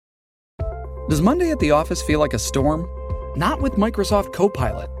Does Monday at the office feel like a storm? Not with Microsoft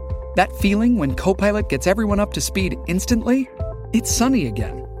Copilot. That feeling when Copilot gets everyone up to speed instantly? It's sunny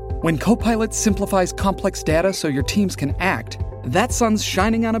again. When Copilot simplifies complex data so your teams can act, that sun's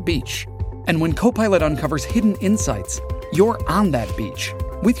shining on a beach. And when Copilot uncovers hidden insights, you're on that beach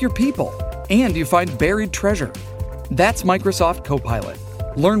with your people, and you find buried treasure. That's Microsoft Copilot.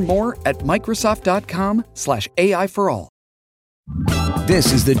 Learn more at Microsoft.com/AI for all.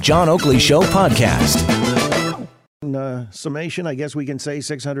 This is the John Oakley Show podcast. Summation, I guess we can say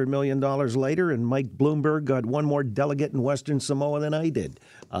 $600 million later, and Mike Bloomberg got one more delegate in Western Samoa than I did.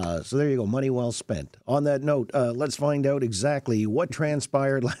 So there you go, money well spent. On that note, let's find out exactly what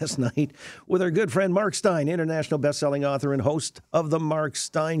transpired last night with our good friend Mark Steyn, international best-selling author and host of the Mark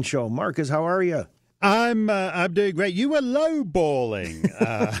Steyn Show. Marcus, how are you? I'm doing great. You were lowballing.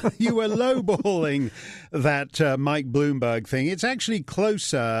 You were lowballing that Mike Bloomberg thing. It's actually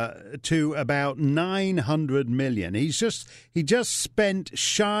closer to about $900 million. He just spent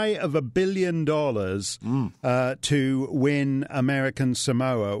shy of $1 billion to win American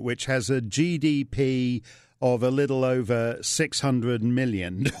Samoa, which has a GDP of a little over $600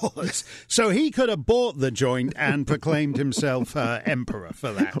 million. So he could have bought the joint and proclaimed himself emperor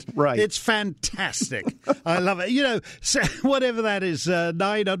for that. Right. It's fantastic. I love it. You know, so whatever that is,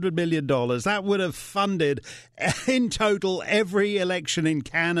 $900 million, that would have funded in total every election in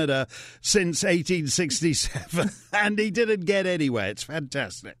Canada since 1867. And he didn't get anywhere. It's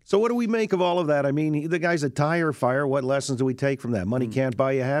fantastic. So what do we make of all of that? I mean, the guy's a tire fire. What lessons do we take from that? Money can't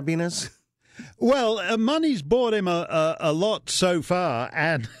buy you happiness? Well, money's bought him a lot so far,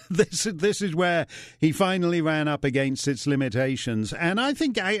 and this is where he finally ran up against its limitations. And I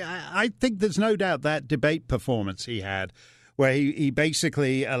think there's no doubt that debate performance he had, where he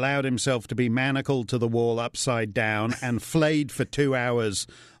basically allowed himself to be manacled to the wall upside down and flayed for 2 hours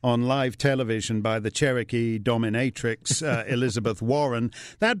on live television by the Cherokee dominatrix Elizabeth Warren.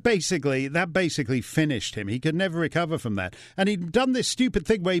 That basically finished him. He could never recover from that. And he'd done this stupid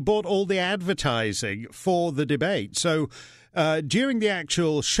thing where he bought all the advertising for the debate. So during the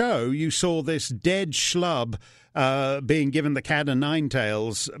actual show, you saw this dead schlub being given the cat o' nine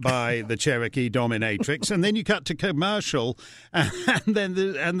tails by the Cherokee dominatrix, and then you cut to commercial, and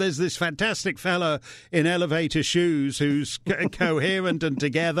there's this fantastic fellow in elevator shoes who's coherent and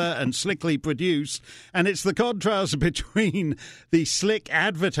together and slickly produced, and it's the contrast between the slick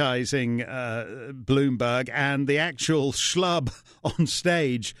advertising Bloomberg and the actual schlub on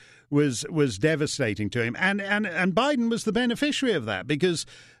stage was devastating to him, and Biden was the beneficiary of that, because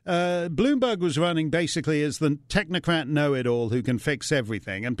Bloomberg was running basically as the technocrat know-it-all who can fix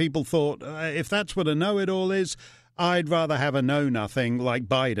everything, and people thought, if that's what a know-it-all is, I'd rather have a know-nothing like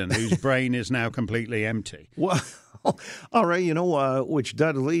Biden, whose brain is now completely empty. Well, all right, which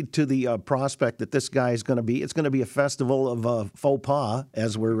does lead to the prospect that this guy is going to be, it's going to be a festival of faux pas,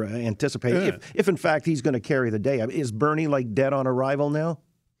 as we're anticipating, Yeah. if in fact he's going to carry the day. Is Bernie like dead on arrival now?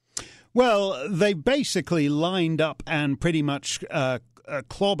 Well, they basically lined up and pretty much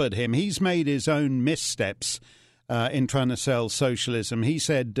clobbered him. He's made his own missteps in trying to sell socialism. He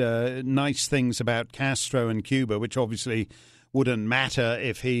said nice things about Castro and Cuba, which obviously wouldn't matter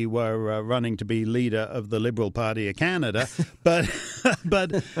if he were running to be leader of the Liberal Party of Canada. But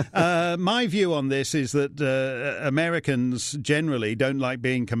my view on this is that Americans generally don't like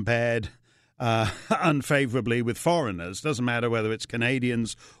being compared unfavorably with foreigners. Doesn't matter whether it's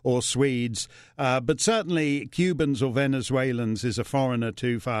Canadians or Swedes, but certainly Cubans or Venezuelans is a foreigner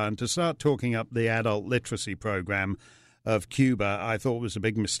too far. And to start talking up the adult literacy program of Cuba, I thought was a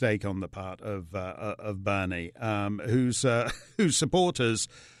big mistake on the part of Bernie, whose supporters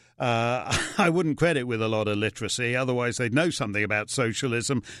I wouldn't credit with a lot of literacy. Otherwise, they'd know something about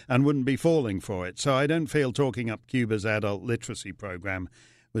socialism and wouldn't be falling for it. So I don't feel talking up Cuba's adult literacy program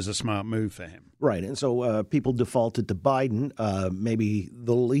was a smart move for him. Right, and so people defaulted to Biden, maybe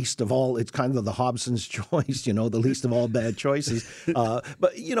the least of all, it's kind of the Hobson's choice, the least of all bad choices.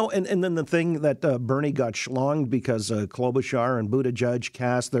 But, and then the thing that Bernie got schlonged because Klobuchar and Buttigieg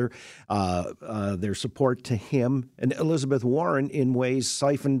cast their support to him, and Elizabeth Warren, in ways,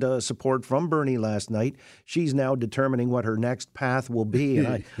 siphoned support from Bernie last night. She's now determining what her next path will be,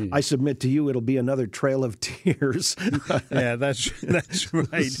 and I submit to you it'll be another trail of tears. Yeah, that's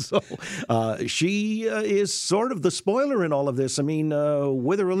right. So she is sort of the spoiler in all of this. I mean,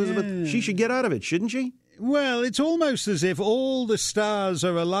 with her Elizabeth, she should get out of it, shouldn't she? Well, it's almost as if all the stars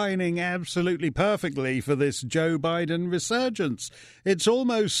are aligning absolutely perfectly for this Joe Biden resurgence. It's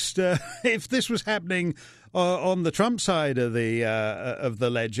almost, if this was happening on the Trump side of the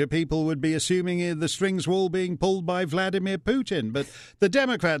ledger, people would be assuming the strings were all being pulled by Vladimir Putin. But the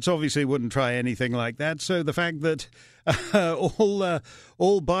Democrats obviously wouldn't try anything like that. So the fact that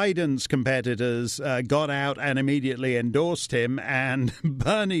all Biden's competitors got out and immediately endorsed him, and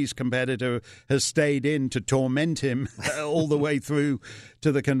Bernie's competitor has stayed in to torment him all the way through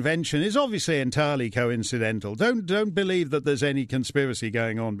to the convention is obviously entirely coincidental. Don't believe that there's any conspiracy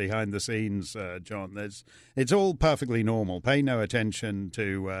going on behind the scenes, John. It's all perfectly normal. Pay no attention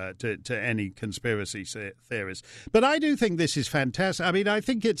to any conspiracy theories. But I do think this is fantastic. I mean, I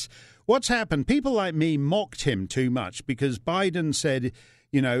think it's what's happened. People like me mocked him too much because Biden said,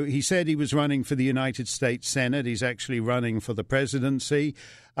 he said he was running for the United States Senate. He's actually running for the presidency.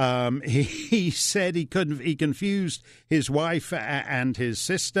 He said he confused his wife and his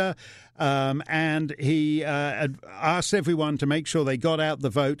sister, and he asked everyone to make sure they got out the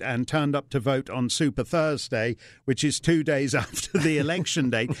vote and turned up to vote on Super Thursday, which is 2 days after the election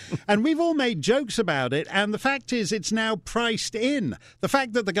date. And we've all made jokes about it, and the fact is it's now priced in. The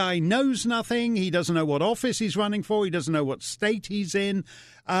fact that the guy knows nothing, he doesn't know what office he's running for, he doesn't know what state he's in.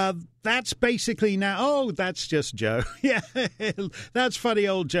 That's basically now, that's just Joe. Yeah, that's funny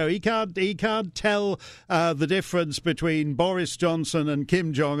old Joe. He can't tell the difference between Boris Johnson and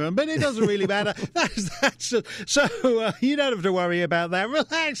Kim Jong-un, but it doesn't really matter. So you don't have to worry about that.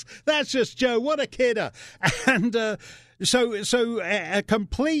 Relax. That's just Joe. What a kidder. And So a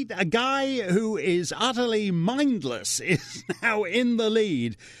guy who is utterly mindless is now in the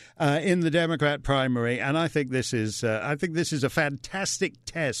lead in the Democrat primary, and I think this is a fantastic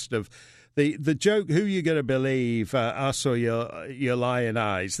test of the joke. Who you going to believe, us or your lying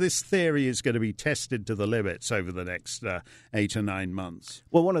eyes? This theory is going to be tested to the limits over the next 8 or 9 months.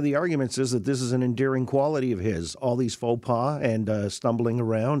 Well, one of the arguments is that this is an endearing quality of his. All these faux pas and stumbling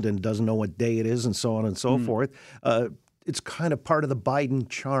around and doesn't know what day it is and so on and so forth. It's kind of part of the Biden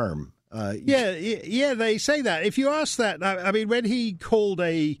charm. Yeah, they say that. If you ask that, I mean, when he called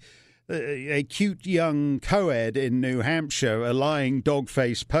a cute young co-ed in New Hampshire a lying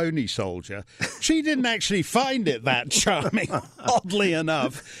dog-faced pony soldier, she didn't actually find it that charming, oddly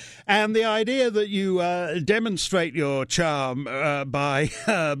enough. And the idea that you demonstrate your charm by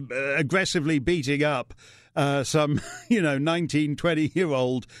aggressively beating up some, 19,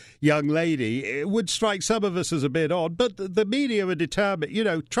 20-year-old young lady, it would strike some of us as a bit odd. But the media are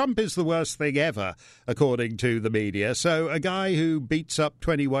determined. Trump is the worst thing ever, according to the media. So a guy who beats up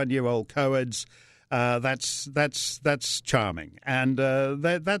 21-year-old co-eds, that's charming. And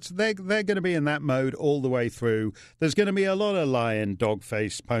they're going to be in that mode all the way through. There's going to be a lot of lion,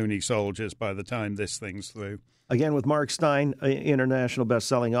 dog-faced pony soldiers by the time this thing's through. Again, with Mark Steyn, international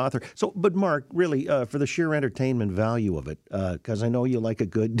best-selling author. So, but Mark, really, for the sheer entertainment value of it, because I know you like a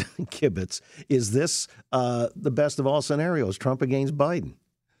good kibitz, is this the best of all scenarios, Trump against Biden?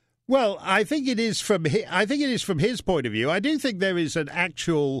 Well, I think it is from his point of view. I do think there is an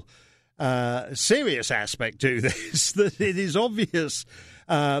actual serious aspect to this, that it is obvious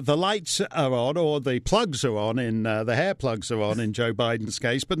the lights are on, or the plugs are on, the hair plugs are on in Joe Biden's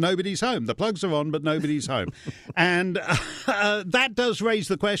case, but nobody's home. The plugs are on, but nobody's home. And that does raise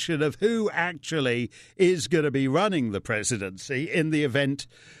the question of who actually is going to be running the presidency in the event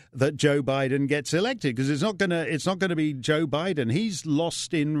that Joe Biden gets elected, because it's not going to be Joe Biden. He's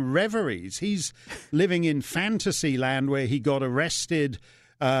lost in reveries. He's living in fantasy land where he got arrested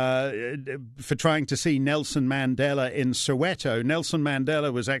for trying to see Nelson Mandela in Soweto. Nelson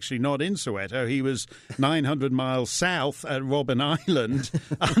Mandela was actually not in Soweto. He was 900 miles south at Robben Island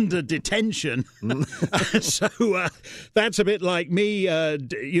under detention. So that's a bit like me,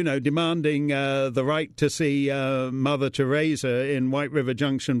 demanding the right to see Mother Teresa in White River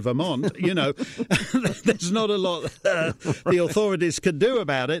Junction, Vermont. There's not a lot the authorities can do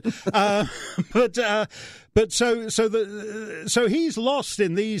about it. But so he's lost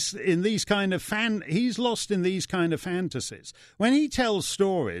in these kind of fantasies. When he tells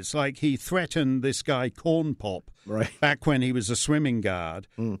stories like he threatened this guy Corn Pop back when he was a swimming guard,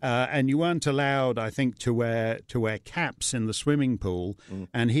 and you weren't allowed, I think, to wear caps in the swimming pool,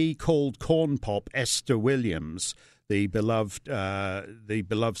 and he called Corn Pop Esther Williams, the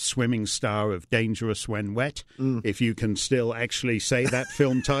beloved swimming star of Dangerous When Wet, if you can still actually say that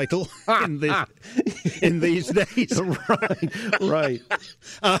film title in these days. Right.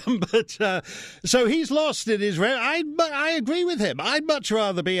 So he's lost in his... I agree with him. I'd much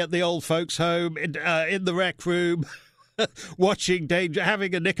rather be at the old folks' home, in the rec room, watching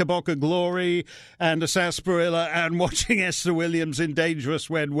having a Knickerbocker Glory and a sarsaparilla and watching Esther Williams in Dangerous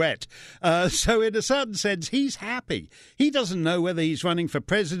When Wet. So in a certain sense, he's happy. He doesn't know whether he's running for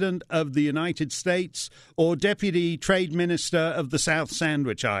President of the United States or Deputy Trade Minister of the South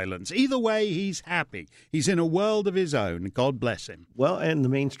Sandwich Islands. Either way, he's happy. He's in a world of his own. God bless him. Well, and the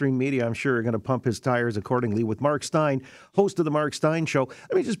mainstream media, I'm sure, are going to pump his tires accordingly. With Mark Steyn, host of the Mark Steyn Show.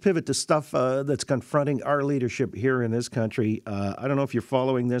 Let me just pivot to stuff that's confronting our leadership here in this country. I don't know if you're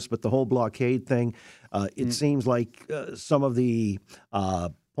following this, but the whole blockade thing, it seems like some of the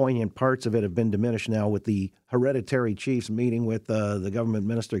poignant parts of it have been diminished now with the hereditary chiefs meeting with the government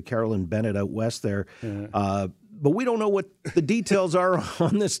minister, Carolyn Bennett, out west there. But we don't know what the details are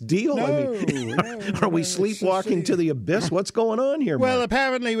on this deal. Are we sleepwalking to the abyss? What's going on here, Well, Mark?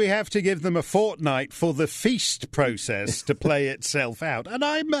 apparently we have to give them a fortnight for the feast process to play itself out. And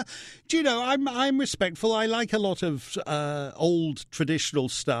I'm respectful. I like a lot of old traditional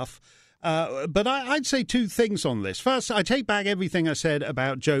stuff. But I'd say two things on this. First, I take back everything I said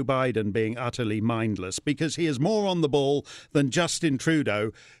about Joe Biden being utterly mindless, because he is more on the ball than Justin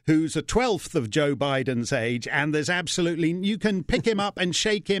Trudeau, who's a 12th of Joe Biden's age, and there's absolutely, you can pick him up and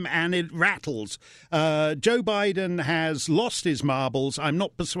shake him and it rattles. Joe Biden has lost his marbles. I'm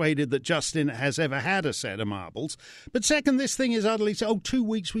not persuaded that Justin has ever had a set of marbles. But second, this thing is utterly, 2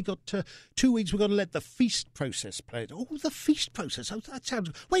 weeks, we got to let the feast process play. Oh, the feast process. Oh, that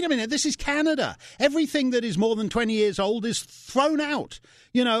sounds, wait a minute, this is Canada. Everything that is more than 20 years old is thrown out.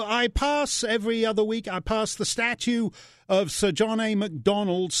 I pass every other week, I pass the statue of Sir John A.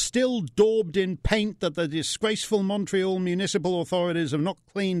 Macdonald, still daubed in paint that the disgraceful Montreal municipal authorities have not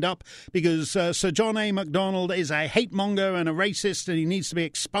cleaned up, because Sir John A. Macdonald is a hate monger and a racist, and he needs to be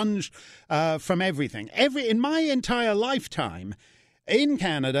expunged from everything. In my entire lifetime in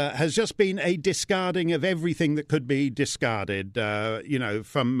Canada has just been a discarding of everything that could be discarded,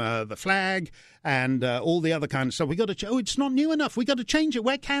 from the flag and all the other kind of stuff. We got to. It's not new enough. We got to change it.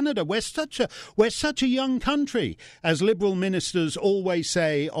 We're Canada. We're such a young country, as Liberal ministers always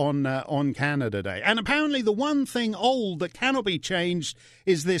say on Canada Day. And apparently, the one thing old that cannot be changed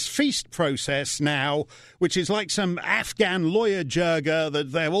is this feast process now, which is like some Afghan lawyer jirga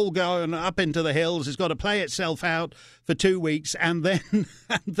that they're all going up into the hills. It's got to play itself out for 2 weeks, and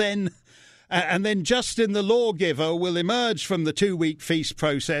then Justin the lawgiver will emerge from the 2-week feast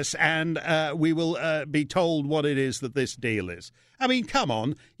process, and we will be told what it is that this deal is. I mean, come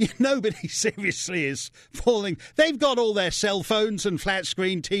on. Nobody seriously is falling. They've got all their cell phones and flat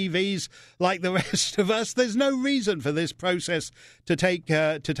screen TVs like the rest of us. There's no reason for this process to take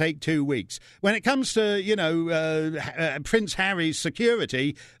 2 weeks. When it comes to, Prince Harry's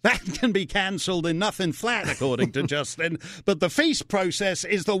security, that can be cancelled in nothing flat, according to Justin. But the feast process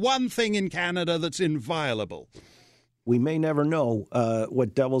is the one thing in Canada that's inviolable. We may never know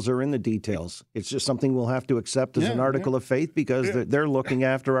what devils are in the details. It's just something we'll have to accept as an article of faith, because they're looking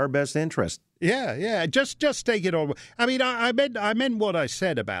after our best interest. Yeah. Just take it all. I mean, I meant what I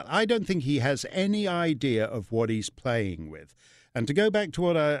said about. I don't think he has any idea of what he's playing with. And to go back to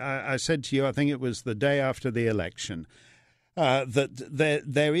what I said to you, I think it was the day after the election, that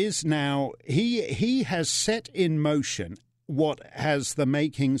there is now, he has set in motion what has the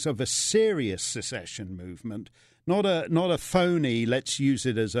makings of a serious secession movement. Not a phony, let's use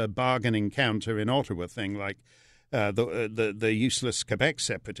it as a bargaining counter in Ottawa thing like the useless Quebec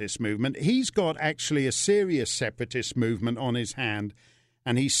separatist movement. He's got actually a serious separatist movement on his hand,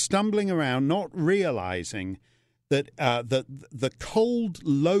 and he's stumbling around not realizing that the cold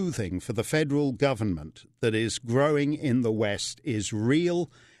loathing for the federal government that is growing in the West is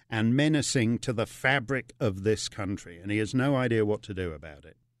real and menacing to the fabric of this country, and he has no idea what to do about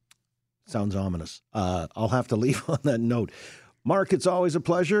it. Sounds ominous. I'll have to leave on that note. Mark, it's always a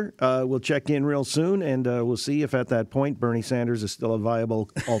pleasure. We'll check in real soon, and we'll see if at that point Bernie Sanders is still a viable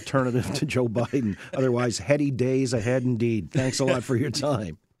alternative to Joe Biden. Otherwise, heady days ahead indeed. Thanks a lot for your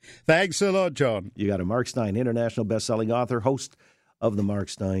time. Thanks a lot, John. You got a Mark Steyn, international best-selling author, host of The Mark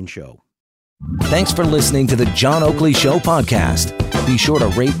Steyn Show. Thanks for listening to the John Oakley Show podcast. Be sure to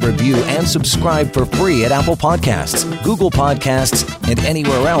rate, review, and subscribe for free at Apple Podcasts, Google Podcasts, and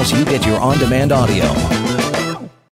anywhere else you get your on-demand audio.